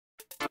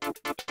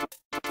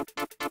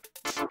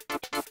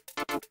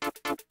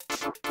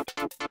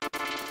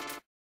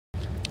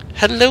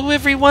Hello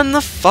everyone, the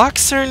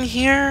Foxern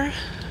here.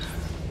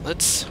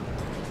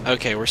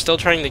 Okay, we're still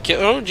trying to kill.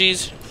 Oh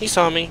jeez, he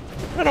saw me.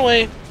 Run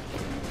away.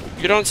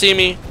 You don't see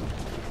me.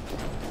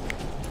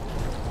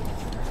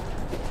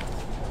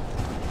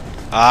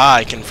 Ah,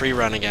 I can free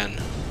run again.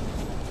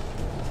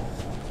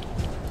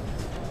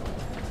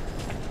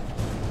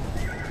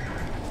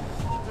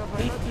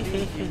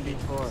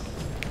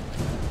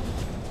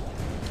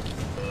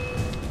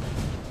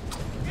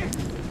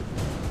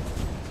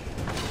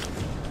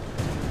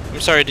 I'm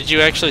sorry, did you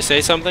actually say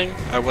something?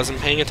 I wasn't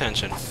paying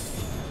attention.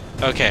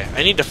 Okay,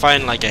 I need to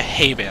find like a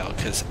hay bale,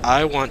 because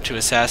I want to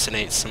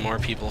assassinate some more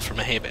people from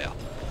a hay bale.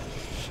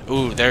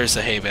 Ooh, there's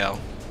a hay bale.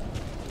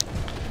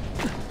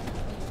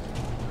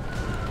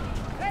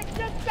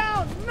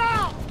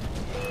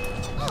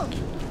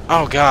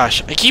 Oh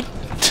gosh, I keep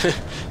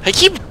I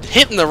keep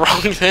hitting the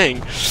wrong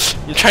thing.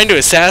 I'm trying to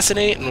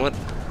assassinate and what?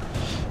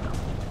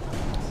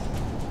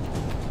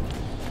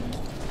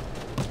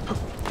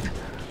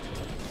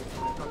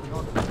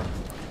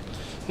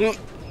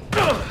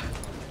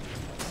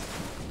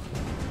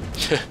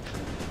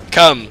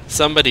 Come,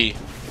 somebody.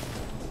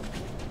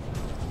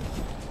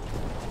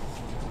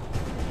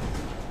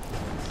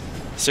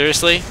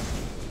 Seriously?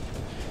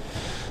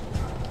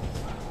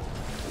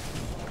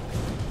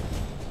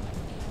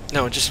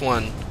 No, just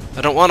one.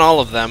 I don't want all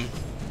of them.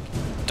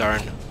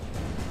 Darn.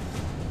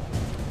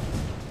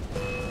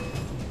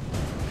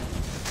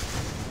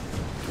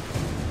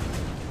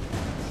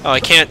 Oh, I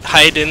can't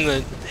hide in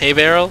the hay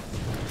barrel?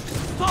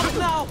 Stop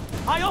now!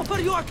 I offer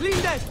you a clean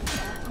death!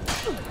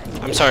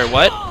 I'm sorry,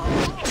 what?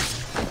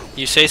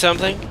 You say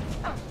something?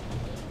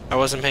 I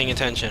wasn't paying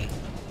attention.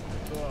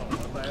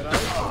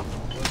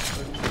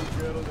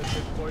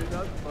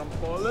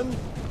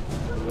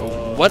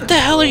 What the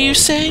hell are you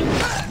saying?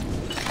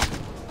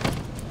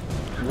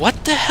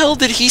 What the hell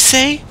did he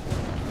say?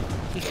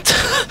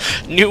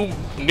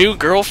 new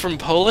girl from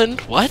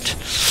Poland? What?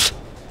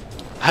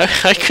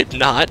 I could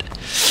not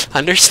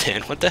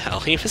understand what the hell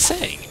he was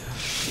saying.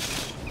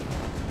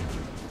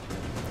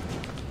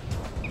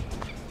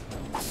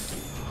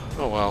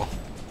 Oh well.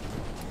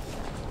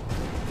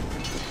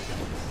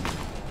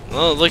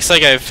 Well, it looks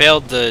like I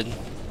failed the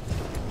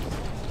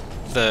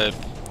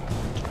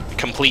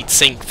complete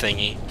sync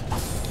thingy.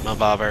 My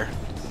bobber.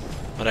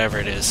 Whatever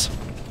it is.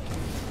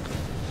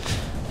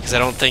 Because I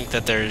don't think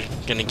that they're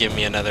gonna give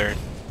me another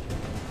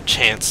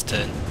chance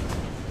to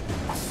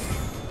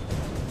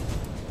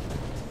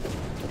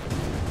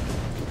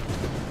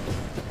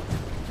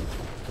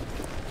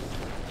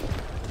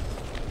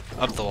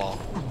up the wall.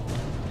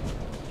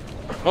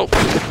 Oh!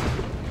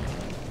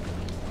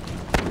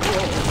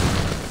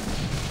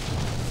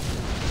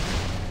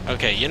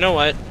 Okay, you know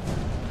what?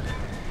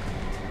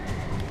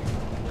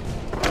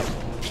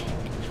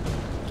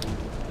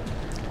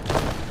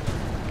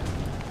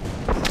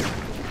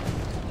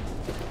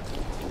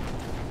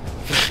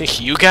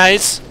 You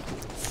guys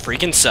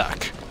freaking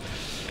suck.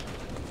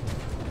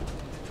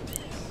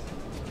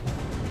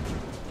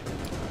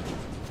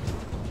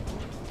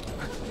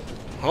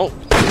 Oh.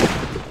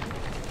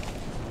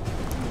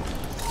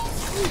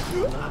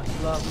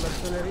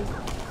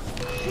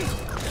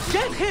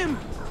 Get him!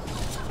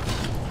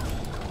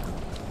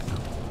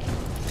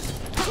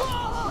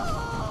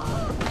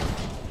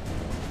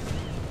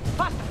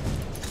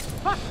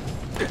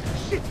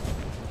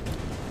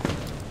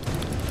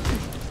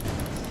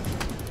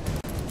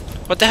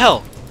 What the hell?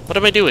 What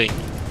am I doing?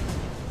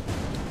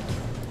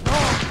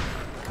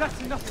 Oh,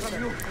 that's enough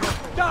from you.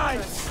 Die!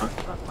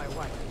 Not my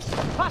wife.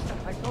 Faster!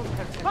 I don't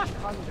have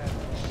thunder.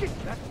 Shit,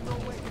 that's no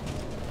way.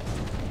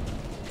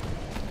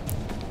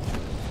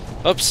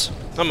 Oops.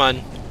 Come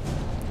on.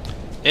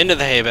 Into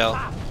the hay bale.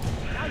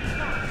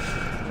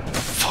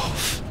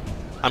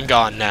 I'm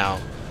gone now.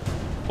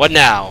 What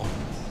now?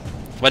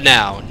 What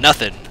now?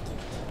 Nothing.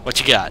 What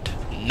you got?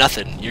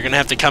 Nothing. You're gonna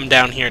have to come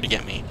down here to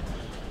get me.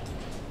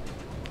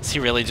 Is he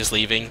really just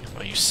leaving?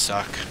 Oh, you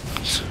suck.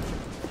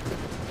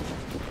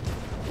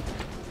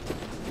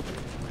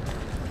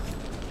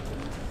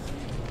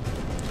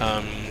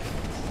 Oh.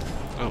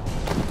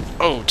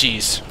 Oh,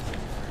 jeez.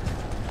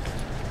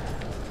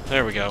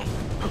 There we go.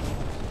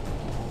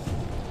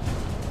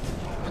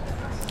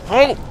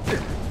 Oh!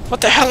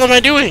 What the hell am I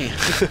doing?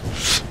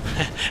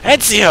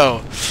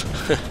 Ezio!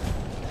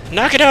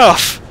 Knock it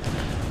off!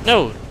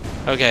 No.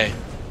 Okay.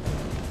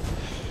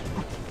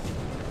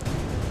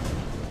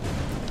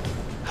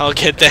 I'll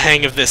get the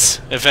hang of this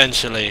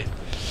eventually.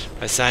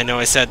 I know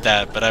I said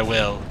that, but I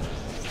will.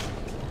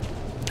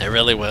 I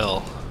really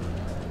will.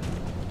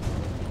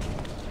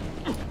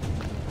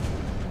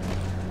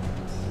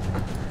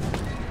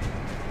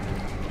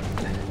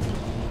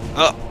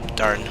 Oh,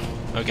 darn.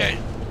 Okay.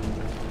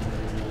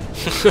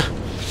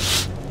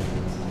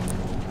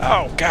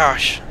 Oh,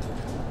 gosh.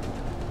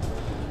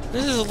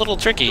 This is a little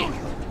tricky.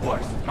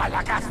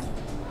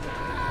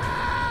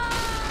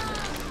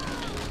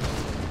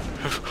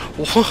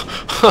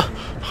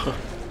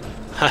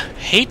 I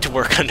hate to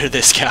work under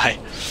this guy.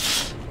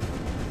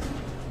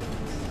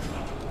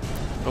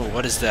 Oh,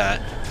 what is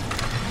that?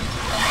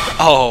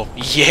 Oh,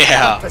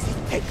 yeah. What does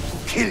it take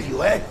to kill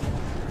you, eh?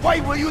 Why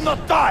will you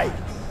not die?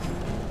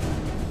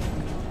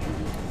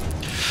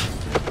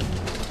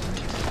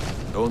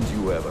 Don't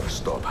you ever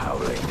stop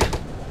howling.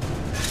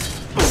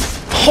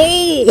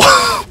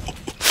 Oh!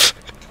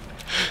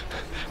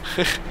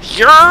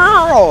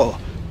 Yeah!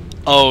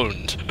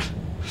 Owned.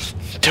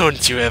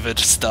 Don't you ever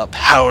stop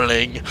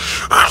howling.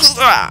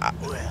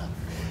 Well,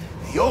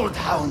 the old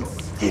hound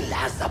still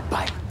has a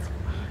bite.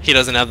 He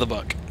doesn't have the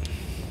book.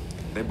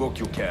 The book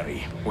you carry,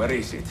 where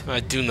is it? I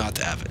do not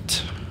have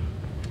it.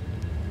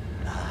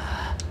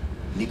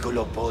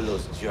 Niccolo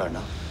Polo's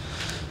journal.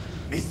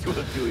 This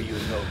will do you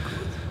no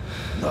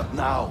good. Not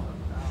now.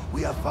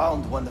 We have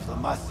found one of the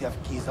Masyaf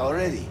keys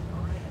already,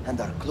 and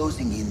are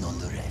closing in on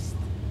the rest.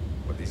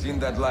 What is in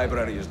that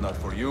library is not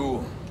for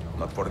you,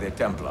 not for the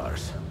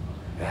Templars.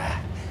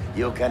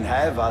 You can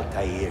have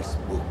Altair's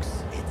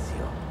books,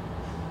 Ezio.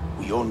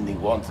 We only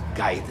want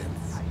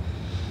guidance.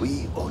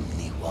 We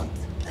only want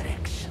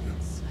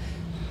directions.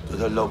 To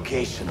the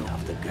location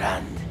of the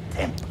Grand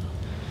Temple.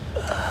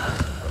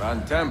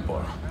 Grand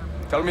Temple?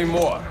 Tell me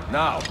more,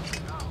 now!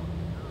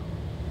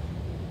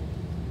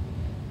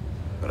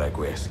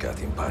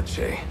 Requiescat in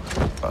pace,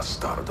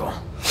 bastardo.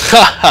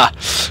 Haha!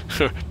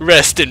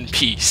 Rest in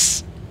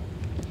peace.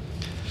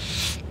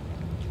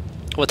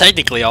 Well,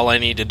 technically, all I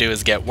need to do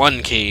is get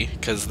one key,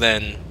 because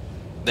then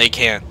they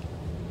can't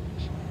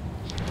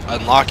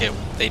unlock it.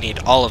 They need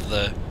all of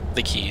the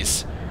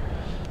keys.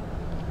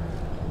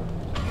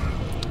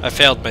 I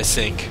failed my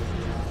sync.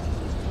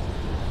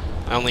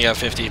 I only got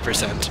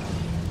 50%.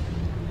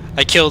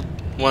 I killed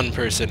one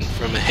person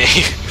from A.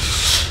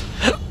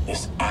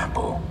 This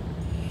apple.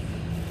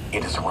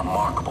 It is a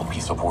remarkable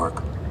piece of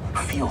work.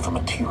 Feel the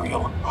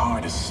material,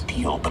 hard as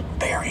steel, but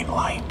very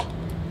light.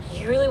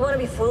 You really want to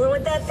be fooling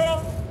with that thing?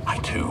 I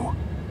do.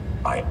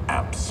 I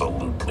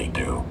absolutely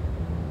do.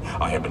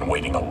 I have been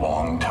waiting a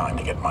long time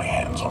to get my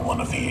hands on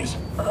one of these.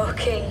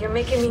 Okay, you're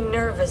making me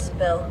nervous,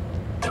 Bill.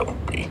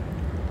 Don't be.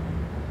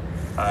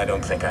 I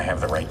don't think I have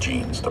the right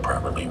genes to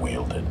properly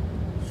wield it.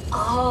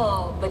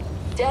 Oh, but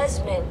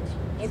Desmond,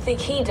 you think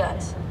he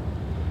does?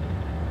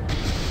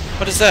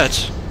 What is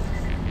that?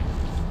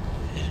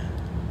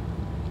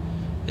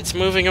 It's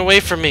moving away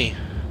from me.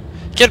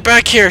 Get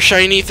back here,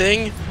 shiny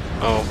thing!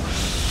 Oh.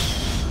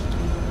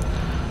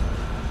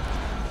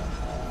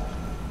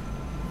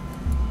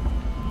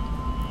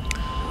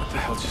 What the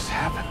hell just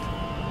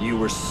happened? You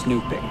were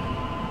snooping.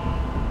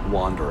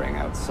 Wandering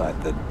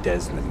outside the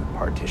Desmond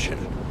partition.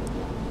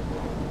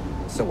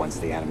 So once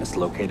the Animus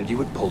located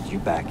you, it pulled you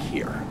back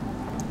here.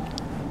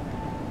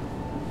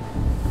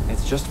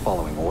 It's just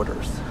following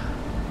orders.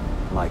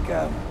 Like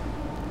a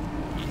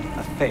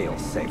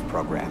fail-safe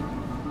program.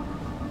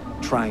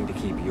 Trying to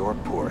keep your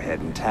poor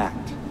head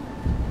intact,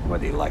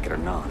 whether you like it or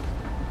not.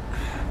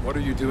 What are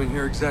you doing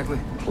here exactly?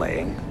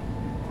 Playing.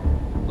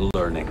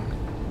 Learning.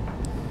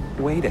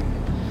 Waiting.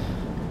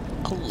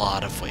 A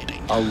lot of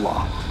waiting. A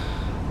lot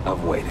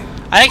of waiting.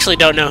 I actually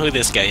don't know who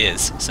this guy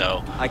is,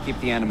 so... I keep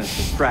the Animus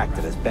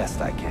distracted as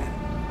best I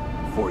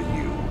can. For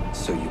you,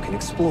 so you can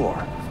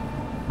explore.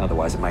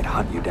 Otherwise it might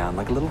hunt you down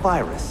like a little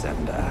virus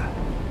and,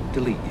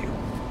 delete you.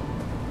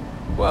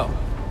 Well,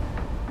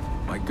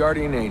 my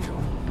guardian angel.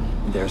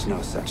 There's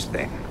no such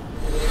thing.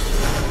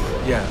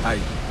 Yeah,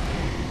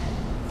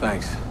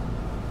 thanks.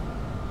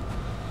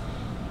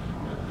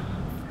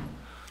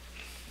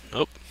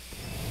 Nope.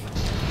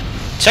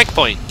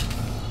 Checkpoint!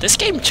 This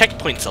game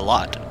checkpoints a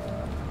lot.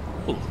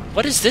 Ooh,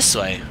 what is this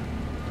way?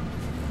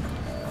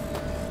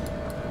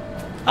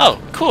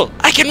 Oh, cool!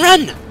 I can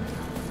run!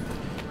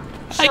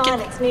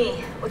 Sean, it's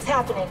me. What's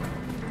happening?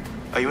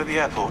 Are you at the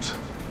airport?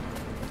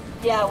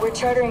 Yeah, we're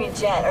chartering a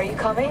jet. Are you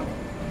coming?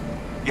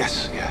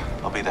 Yes, yeah,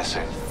 I'll be there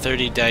soon.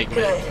 30 Dagman.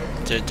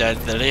 Good.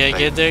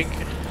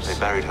 They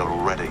buried her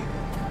already.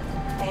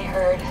 I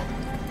heard.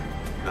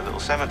 In a little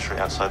cemetery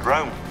outside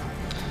Rome.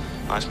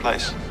 Nice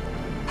place.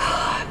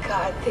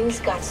 God, things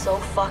got so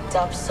fucked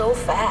up so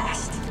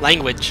fast.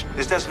 Language.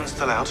 Is Desmond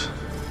still out?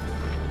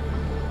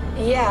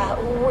 Yeah,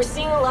 we're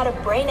seeing a lot of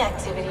brain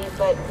activity,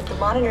 but with the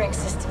monitoring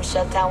system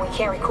shut down, we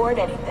can't record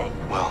anything.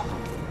 Well,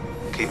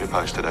 keep me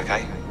posted,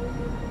 okay?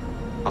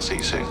 I'll see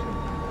you soon.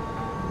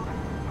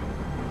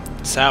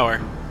 Sour.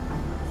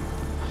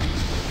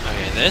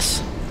 Okay,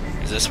 this?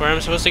 Is this where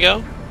I'm supposed to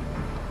go?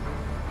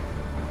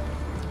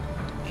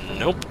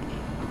 Nope.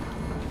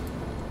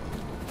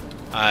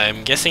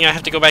 I'm guessing I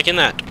have to go back in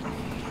that.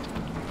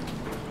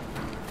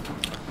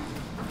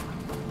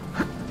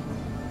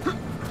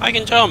 I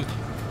can jump!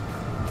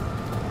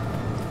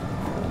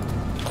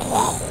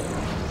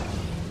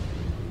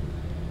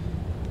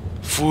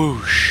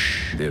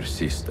 Whoosh! Dear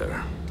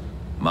sister,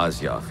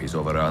 Masyaf is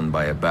overrun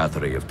by a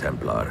battery of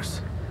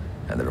Templars,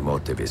 and their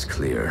motive is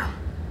clear.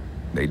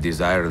 They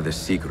desire the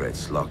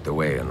secrets locked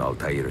away in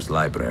Altair's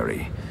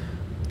library.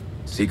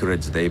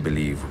 Secrets they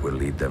believe will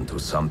lead them to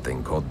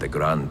something called the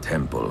Grand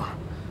Temple.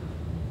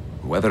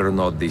 Whether or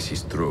not this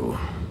is true,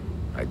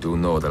 I do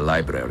know the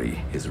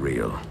library is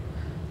real.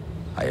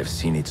 I have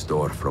seen its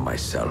door for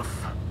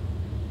myself.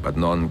 but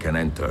none can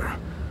enter.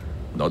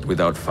 Not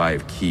without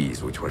 5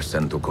 keys which were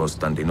sent to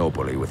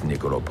Constantinople with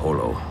Niccolo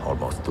Polo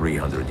almost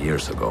 300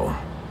 years ago.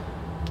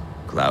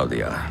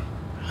 Claudia,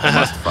 I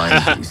must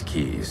find these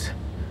keys.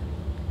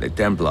 The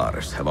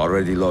Templars have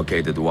already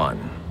located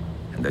one,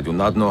 and I do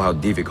not know how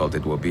difficult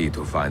it will be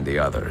to find the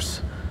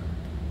others.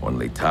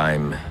 Only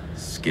time,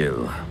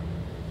 skill,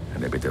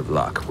 and a bit of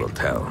luck will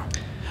tell.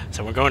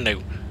 So we're going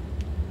to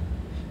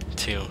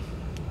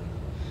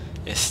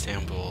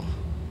Istanbul,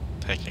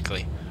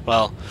 technically.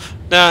 Well,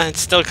 no, it's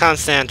still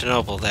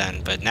Constantinople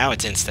then, but now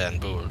it's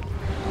Istanbul.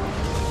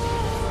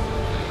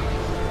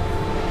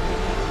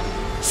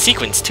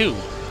 Sequence 2.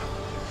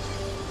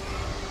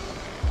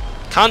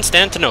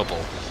 Constantinople.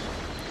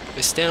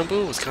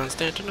 Istanbul was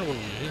Constantinople.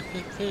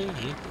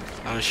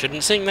 I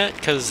shouldn't sing that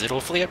because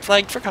it'll get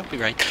flagged for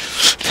copyright.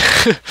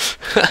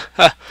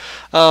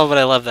 Oh, but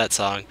I love that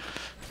song.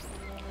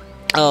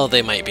 Oh,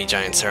 They Might Be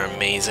Giants are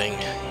amazing.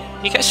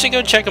 You guys should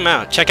go check them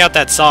out. Check out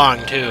that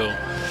song too.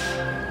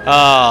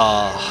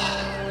 Oh,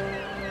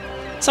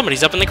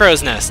 somebody's up in the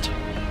crow's nest.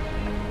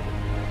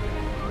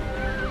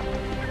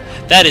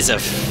 That is a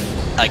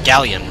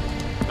galleon.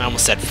 I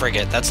almost said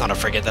frigate. That's not a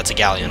frigate. That's a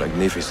galleon.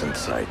 Magnificent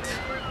sight.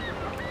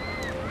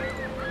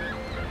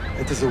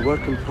 It is a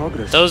work in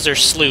progress. Those are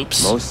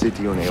sloops. No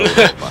city in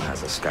Europa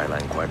has a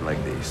skyline quite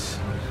like this.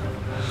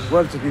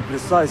 Well, to be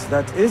precise,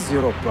 that is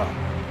Europa.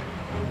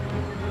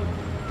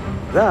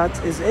 That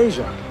is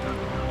Asia.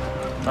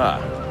 Ah.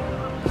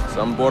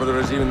 Some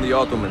borders even the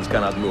Ottomans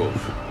cannot move.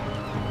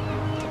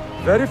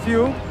 Very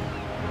few.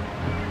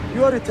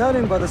 You are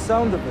Italian by the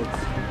sound of it,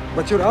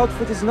 but your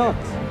outfit is not.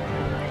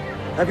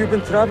 Have you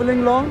been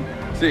traveling long?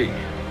 Si,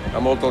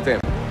 a molto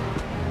tempo.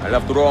 I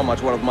left Rome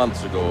 12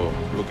 months ago,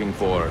 looking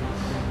for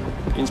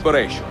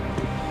inspiration.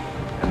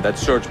 And that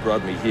search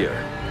brought me here.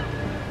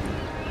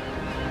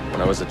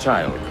 When I was a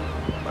child,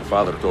 my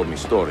father told me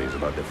stories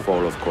about the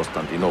fall of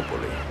Constantinople.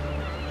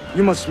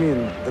 You must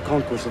mean the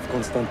conquest of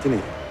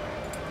Constantinople.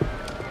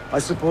 I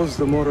suppose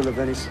the moral of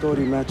any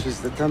story matches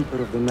the temper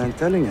of the man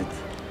telling it.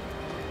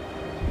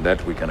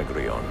 That we can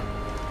agree on.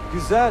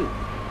 Güzel.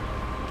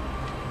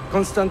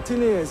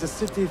 Constantinople is a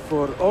city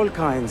for all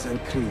kinds and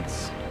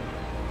creeds.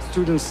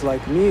 Students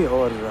like me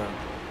or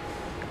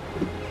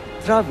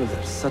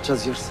travelers such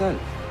as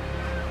yourself.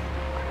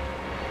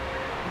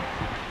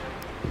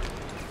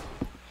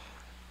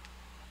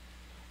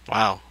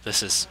 Wow,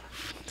 this is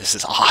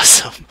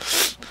awesome.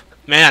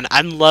 Man,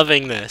 I'm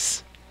loving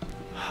this.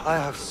 I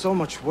have so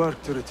much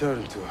work to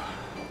return to.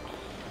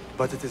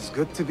 But it is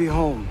good to be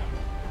home.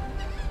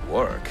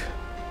 Work?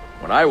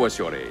 When I was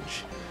your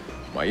age,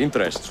 my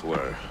interests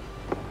were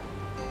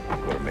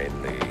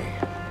mainly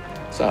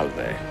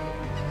salve.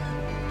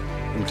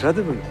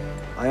 Incredible.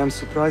 I am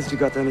surprised you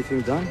got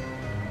anything done.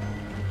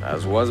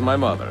 As was my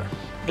mother.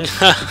 It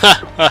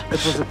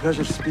was a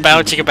pleasure speaking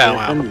Bow to you. chicka bow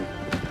wow.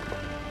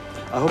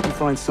 I hope you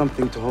find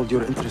something to hold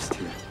your interest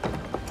here.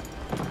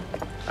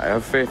 I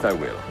have faith I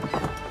will.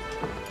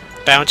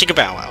 Bow chicka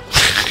bow wow.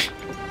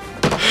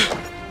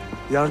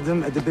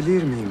 Yardım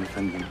edebilir miyim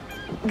efendim?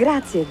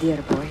 Grazie, dear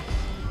boy.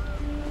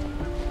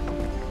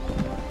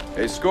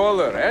 A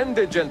scholar and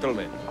a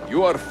gentleman.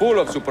 You are full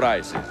of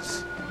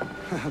surprises.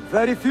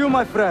 Very few,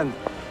 my friend.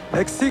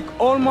 Exceed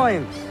all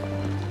mine.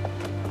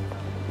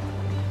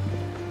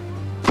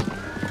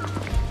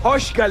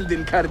 Hoş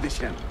geldin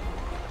kardeşim.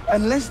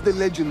 Unless the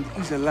legend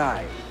is a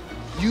lie,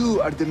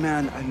 you are the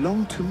man I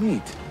long to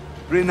meet.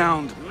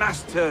 Renowned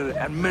master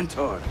and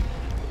mentor.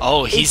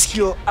 Oh, he's...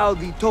 Ezio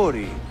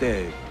Auditore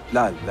de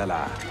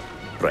la.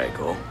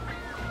 Prego.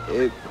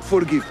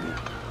 Forgive me.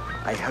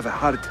 I have a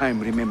hard time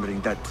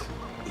remembering that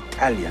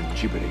Italian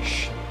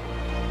gibberish.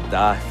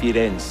 Da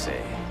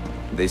Firenze.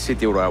 The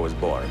city where I was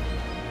born.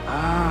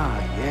 Ah,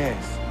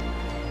 yes.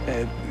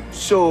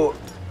 So,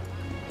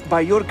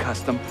 by your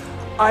custom,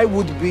 I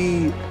would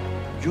be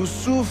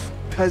Yusuf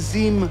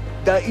Kazim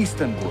da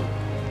Istanbul.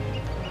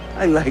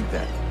 I like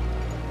that.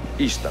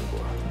 Istanbul.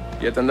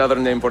 Yet another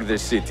name for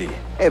this city.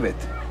 Evet,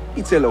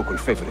 it's a local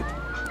favorite.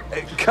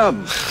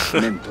 Come,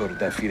 Mentor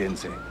da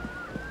Firenze.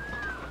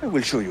 I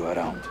will show you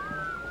around.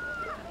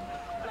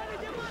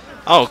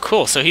 Oh,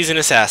 cool. So he's an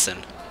assassin.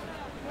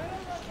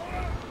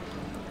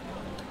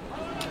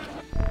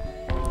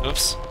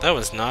 Oops, that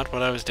was not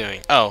what I was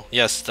doing. Oh,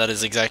 yes, that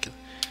is exactly...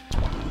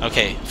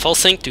 Okay, full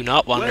sync, do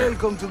not wander.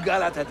 Welcome to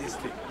Galata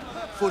district.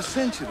 For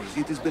centuries,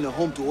 it has been a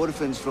home to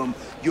orphans from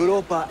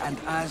Europa and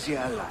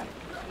Asia alike.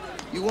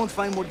 You won't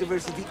find more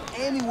diversity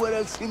anywhere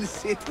else in the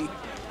city.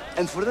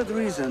 And for that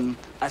reason,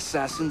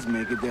 assassins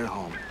make it their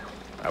home.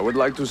 I would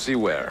like to see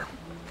where.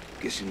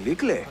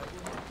 Kesinlikle.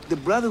 The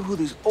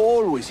Brotherhood is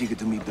always eager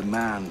to meet the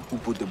man who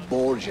put the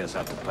Borgias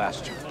out of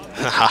pasture.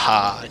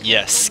 Haha,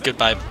 yes,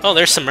 goodbye. Oh,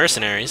 there's some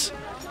mercenaries.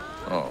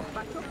 Oh.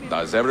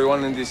 Does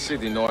everyone in this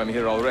city know I'm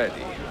here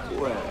already?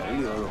 Well,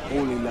 your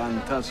Holy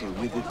Land tussle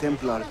with the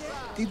Templar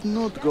did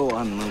not go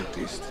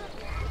unnoticed.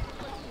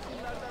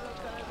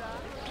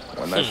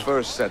 When I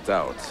first set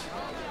out,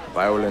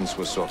 violence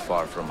was so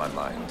far from my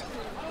mind.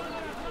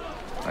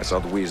 I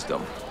sought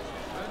wisdom.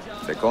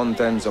 The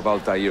contents of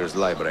Altair's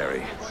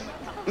library.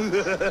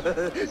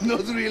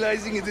 Not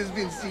realizing it has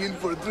been sealed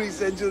for 3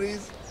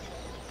 centuries?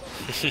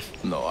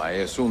 No, I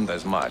assumed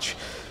as much.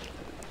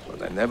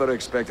 But I never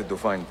expected to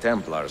find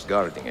Templars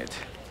guarding it.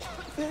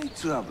 Very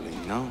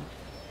troubling, no?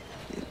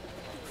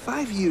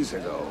 5 years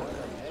ago,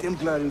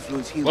 Templar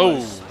influence here Whoa.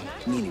 was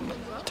minimum.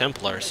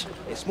 Templars.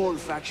 A small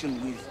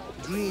faction with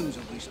dreams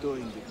of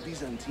restoring the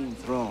Byzantine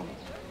throne.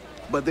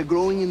 But they're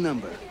growing in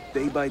number,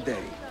 day by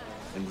day.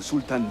 And with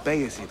Sultan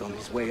Bayezid on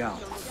his way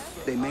out,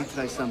 they may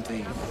try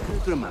something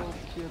dramatic.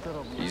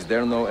 Is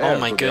there no heir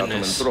my to the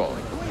Ottoman goodness.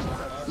 throne?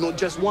 Not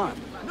just one,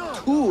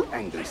 2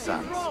 angry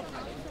sons.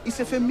 It's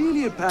a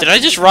familiar pattern. Did I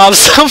just rob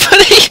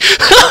somebody?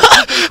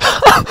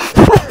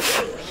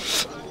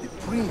 The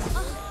prince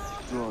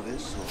draw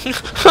this sword.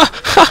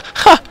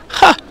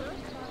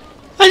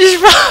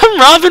 I'm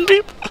robbing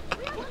people.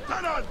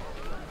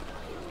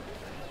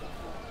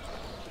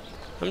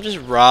 I'm just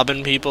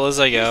robbing people as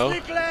I go.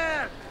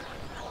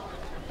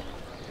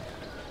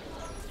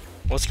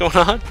 What's going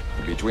on?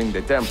 Between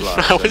the Templars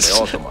I and was-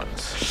 the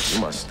Ottomans,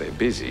 you must stay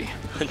busy.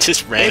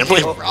 Just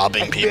randomly I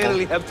robbing people.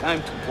 barely have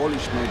time to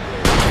polish my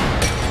blade.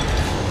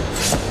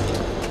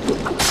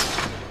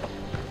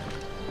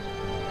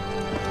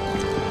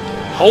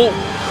 Hold.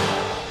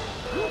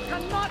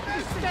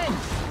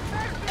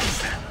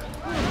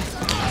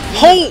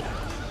 Hold.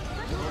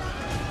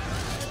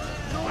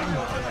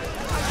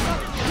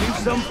 Leave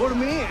some for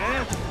me,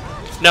 eh?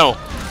 No.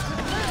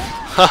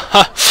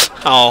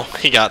 Oh,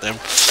 he got them.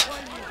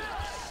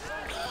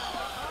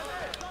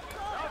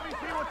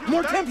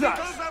 More Templars!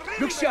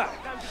 Look sharp!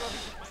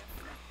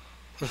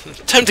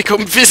 Time to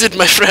come visit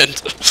my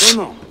friend.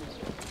 No.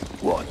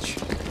 Watch.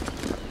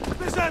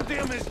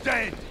 Byzantium is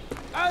dead,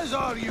 as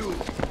are you.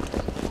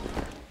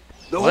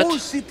 The What? whole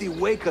city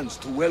wakens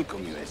to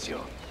welcome you,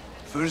 Ezio.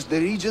 First the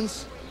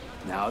regents,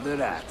 now the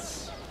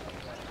rats.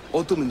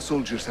 Ottoman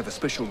soldiers have a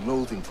special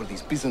loathing for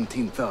these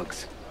Byzantine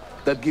thugs.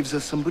 That gives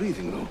us some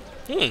breathing room.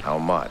 How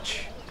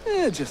much?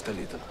 Just a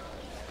little.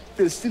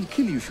 They'll still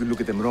kill you if you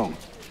look at them wrong.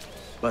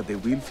 But they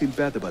will feel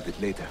bad about it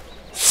later.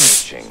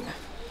 Touching.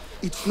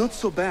 It's not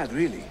so bad,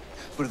 really.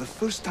 For the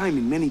first time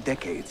in many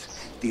decades,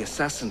 the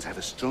assassins have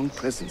a strong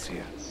presence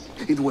here.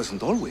 It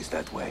wasn't always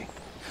that way.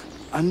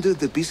 Under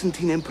the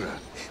Byzantine Emperor,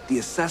 the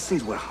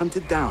assassins were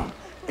hunted down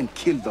and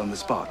killed on the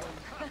spot.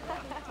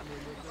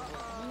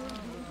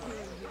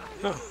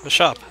 Oh, a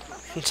shop.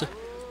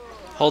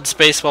 Hold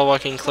space while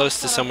walking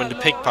close to someone to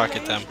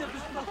pickpocket them.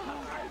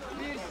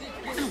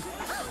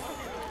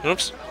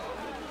 Oops.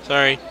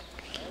 Sorry.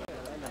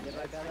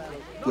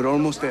 We're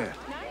almost there.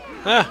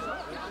 Ah.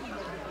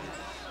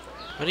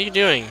 What are you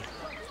doing?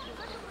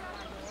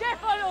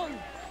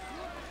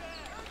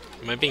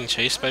 Am I being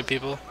chased by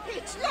people?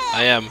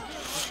 I am.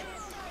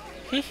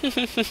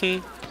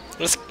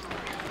 Let's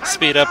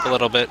speed up a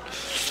little bit.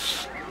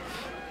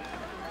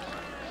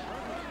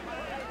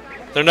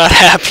 They're not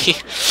happy.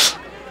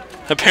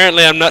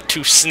 Apparently I'm not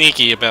too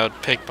sneaky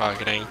about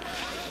pickpocketing.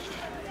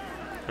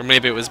 Or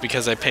maybe it was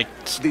because I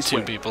picked This 2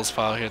 way. people's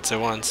pockets at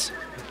once.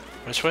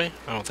 Which way?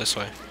 Oh, this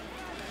way.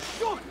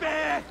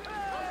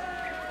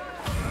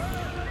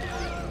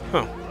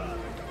 Oh.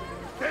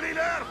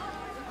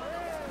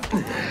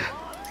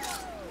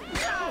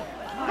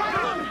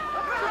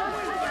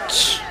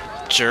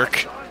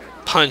 Jerk.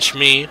 Punch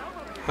me.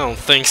 I don't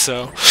think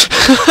so.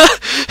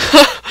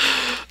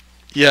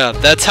 Yeah,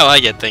 that's how I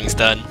get things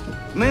done.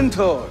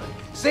 Mentor,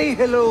 say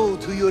hello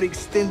to your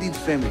extended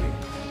family.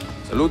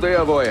 Salute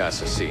a voi,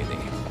 assassini.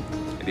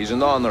 It is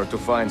an honor to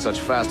find such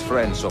fast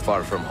friends so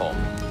far from home.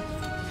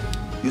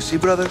 You see,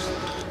 brothers?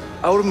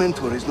 Our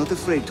mentor is not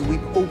afraid to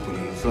weep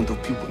openly in front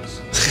of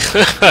pupils.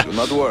 Do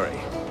not worry.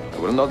 I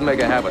will not make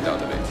a habit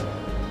out of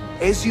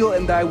it. Ezio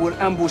and I were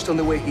ambushed on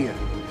the way here.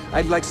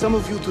 I'd like some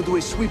of you to do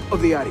a sweep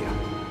of the area.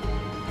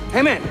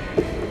 Hey, man!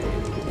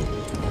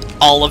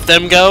 All of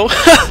them go?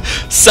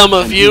 Some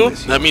of you?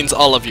 That means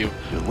all of you.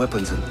 Your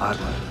weapons and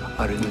armor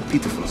are in a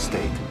pitiful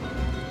state.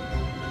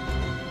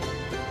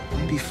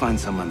 Maybe find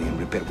some money and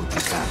repair what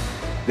you can.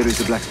 There is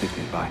a blacksmith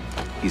nearby.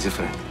 He's a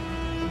friend.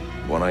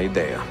 Buona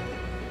idea.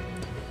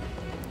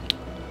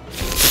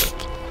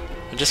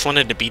 I just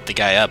wanted to beat the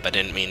guy up. I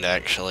didn't mean to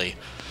actually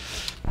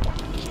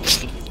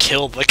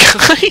kill the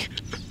guy.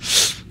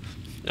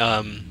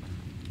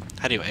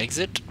 How do you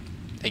exit?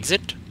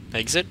 Exit?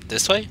 Exit?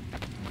 This way?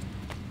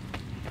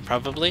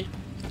 Probably.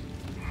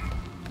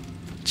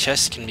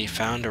 Chests can be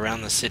found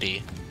around the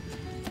city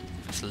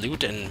with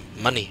loot and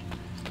money.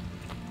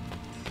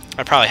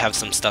 I probably have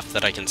some stuff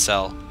that I can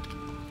sell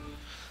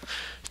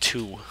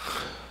too,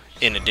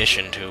 in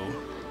addition to.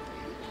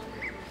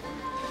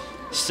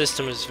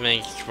 System is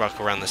made to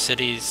walk around the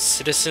city's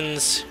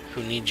citizens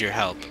who need your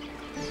help.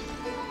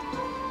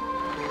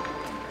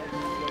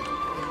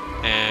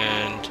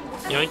 And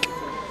yoink.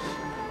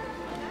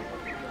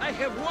 I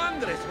have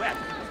wondrous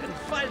weapons and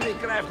finely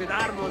crafted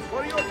armors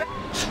for your...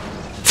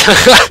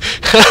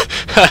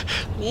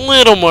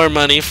 Little more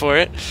money for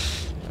it.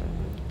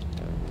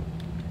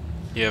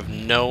 You have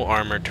no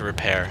armor to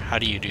repair. How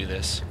do you do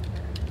this?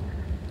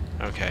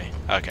 Okay,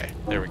 okay,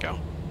 there we go.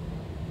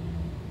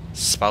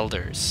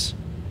 Spalders.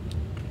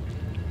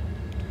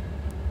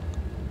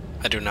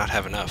 I do not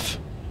have enough.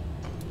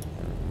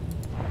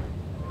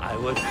 I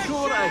was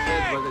sure I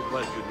had what it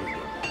was you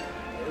needed.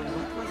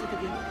 What was it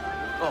again?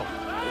 Oh,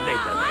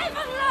 later.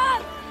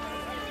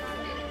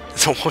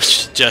 It's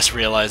almost just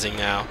realizing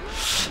now.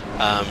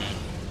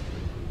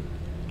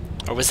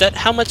 Or was that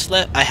how much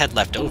I had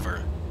left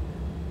over?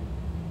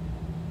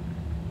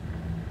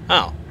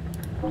 Oh.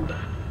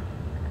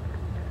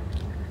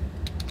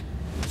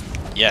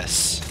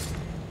 Yes.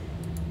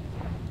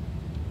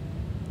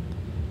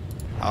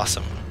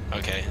 Awesome.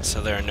 Okay,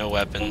 so there are no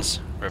weapons.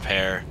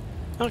 Repair.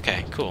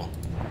 Okay, cool.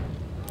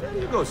 There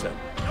you go, sir.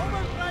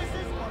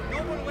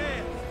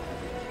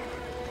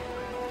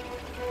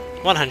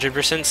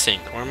 100%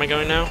 sync. Where am I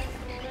going now?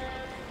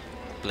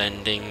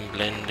 Blending,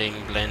 blending,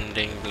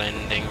 blending,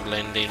 blending,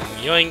 blending.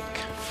 Yoink!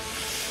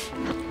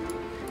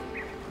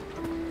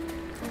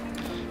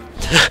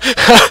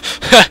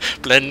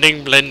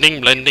 Blending,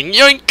 blending, blending.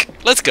 Yoink!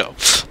 Let's go.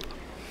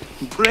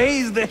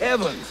 Praise the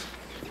heavens!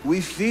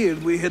 We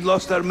feared we had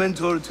lost our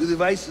mentor to the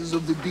vices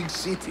of the big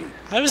city.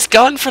 I was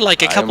gone for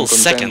like a couple I am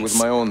content seconds. with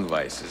my own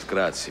vices,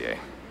 grazie.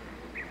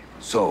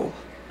 So,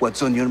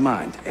 what's on your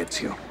mind,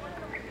 Ezio?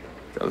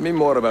 Tell me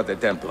more about the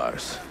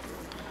Templars.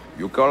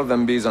 You call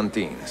them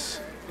Byzantines.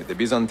 Yet the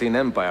Byzantine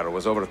Empire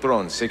was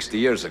overthrown 60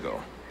 years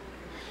ago.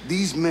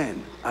 These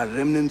men are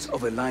remnants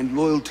of a line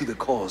loyal to the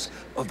cause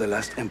of the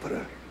last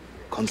emperor,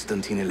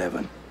 Constantine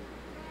XI.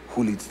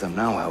 Who leads them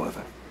now,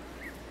 however?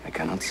 I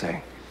cannot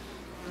say.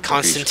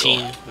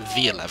 Constantine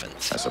the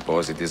 11th. I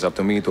suppose it is up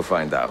to me to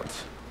find out.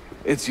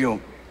 Ezio,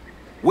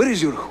 where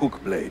is your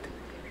hook blade?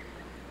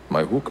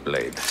 My hook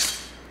blade?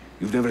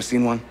 You've never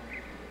seen one?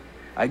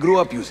 I grew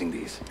up using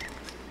these.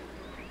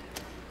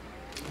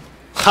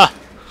 Ha!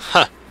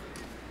 Ha!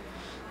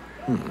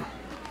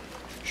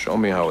 Show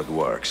me how it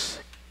works.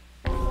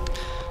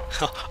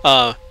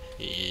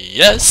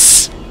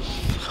 Yes!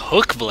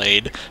 Hook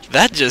blade?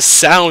 That just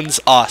sounds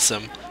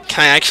awesome.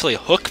 Can I actually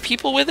hook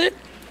people with it?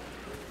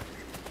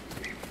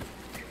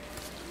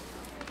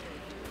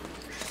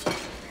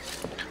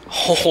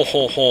 Ho ho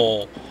ho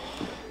ho.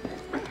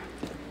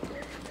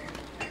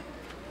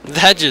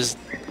 That just...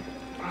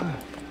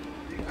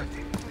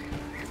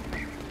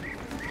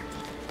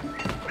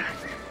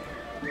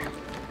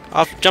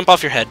 Jump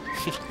off your head.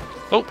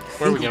 Oh,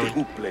 where are we going? Think of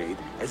the hook blade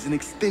as an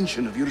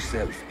extension of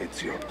yourself,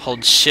 Ezio.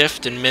 Hold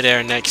shift in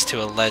midair next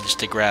to a ledge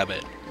to grab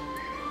it.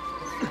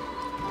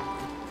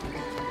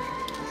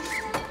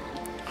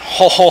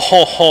 Ho ho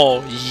ho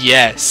ho,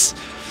 yes.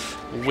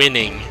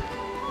 Winning.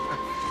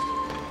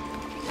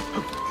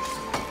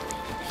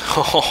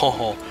 Ho ho ho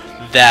ho,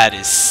 that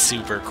is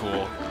super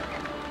cool.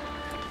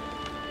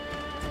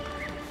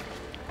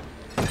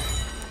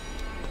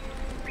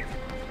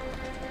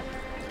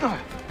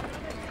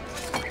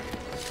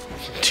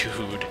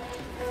 Dude.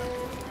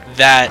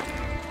 That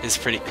is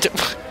pretty...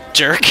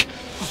 Jerk.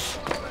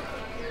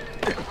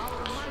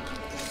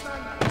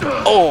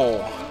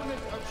 Oh!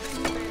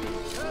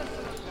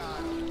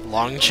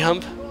 Long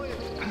jump?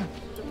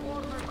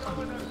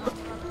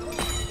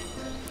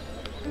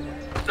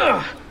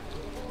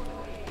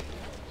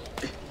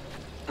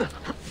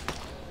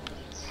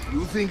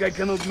 You think I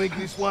cannot make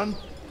this one?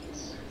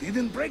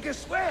 Didn't break a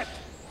sweat!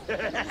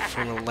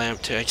 From a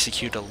lamp to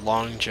execute a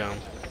long jump.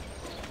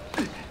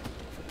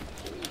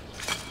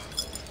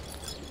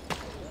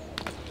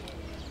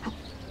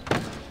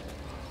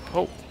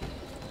 Oh.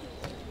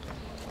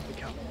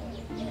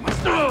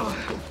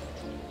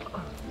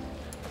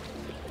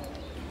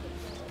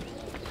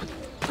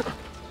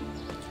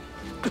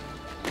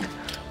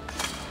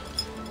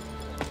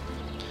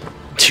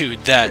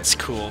 Dude, that's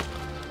cool.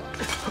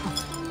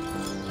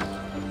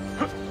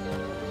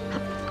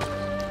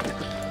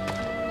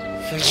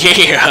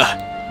 Yeah!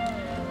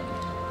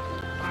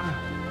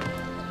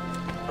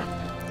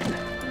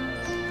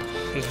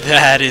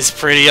 That is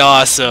pretty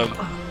awesome.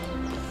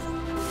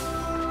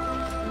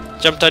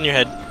 Jumped on your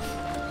head.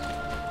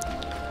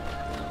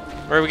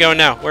 Where are we going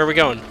now? Where are we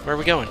going? Where are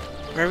we going?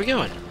 Where are we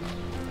going?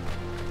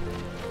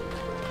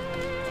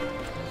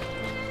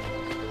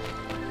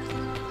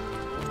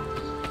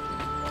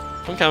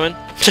 I'm coming.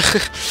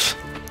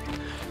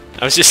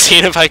 I was just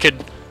seeing if I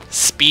could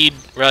speed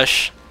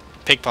rush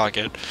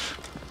pickpocket.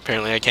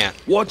 Apparently I can't.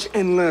 Watch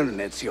and learn,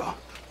 Ezio.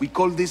 We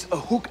call this a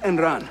hook and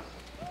run.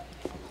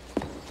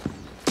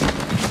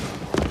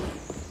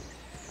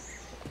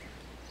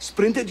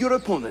 Sprint at your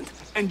opponent,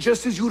 and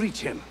just as you reach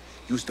him,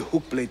 use the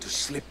hook blade to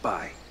slip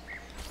by.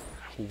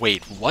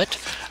 Wait, what?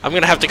 I'm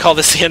gonna have to call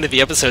this the end of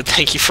the episode.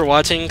 Thank you for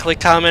watching. Click,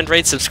 comment,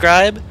 rate,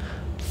 subscribe.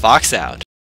 Fox out.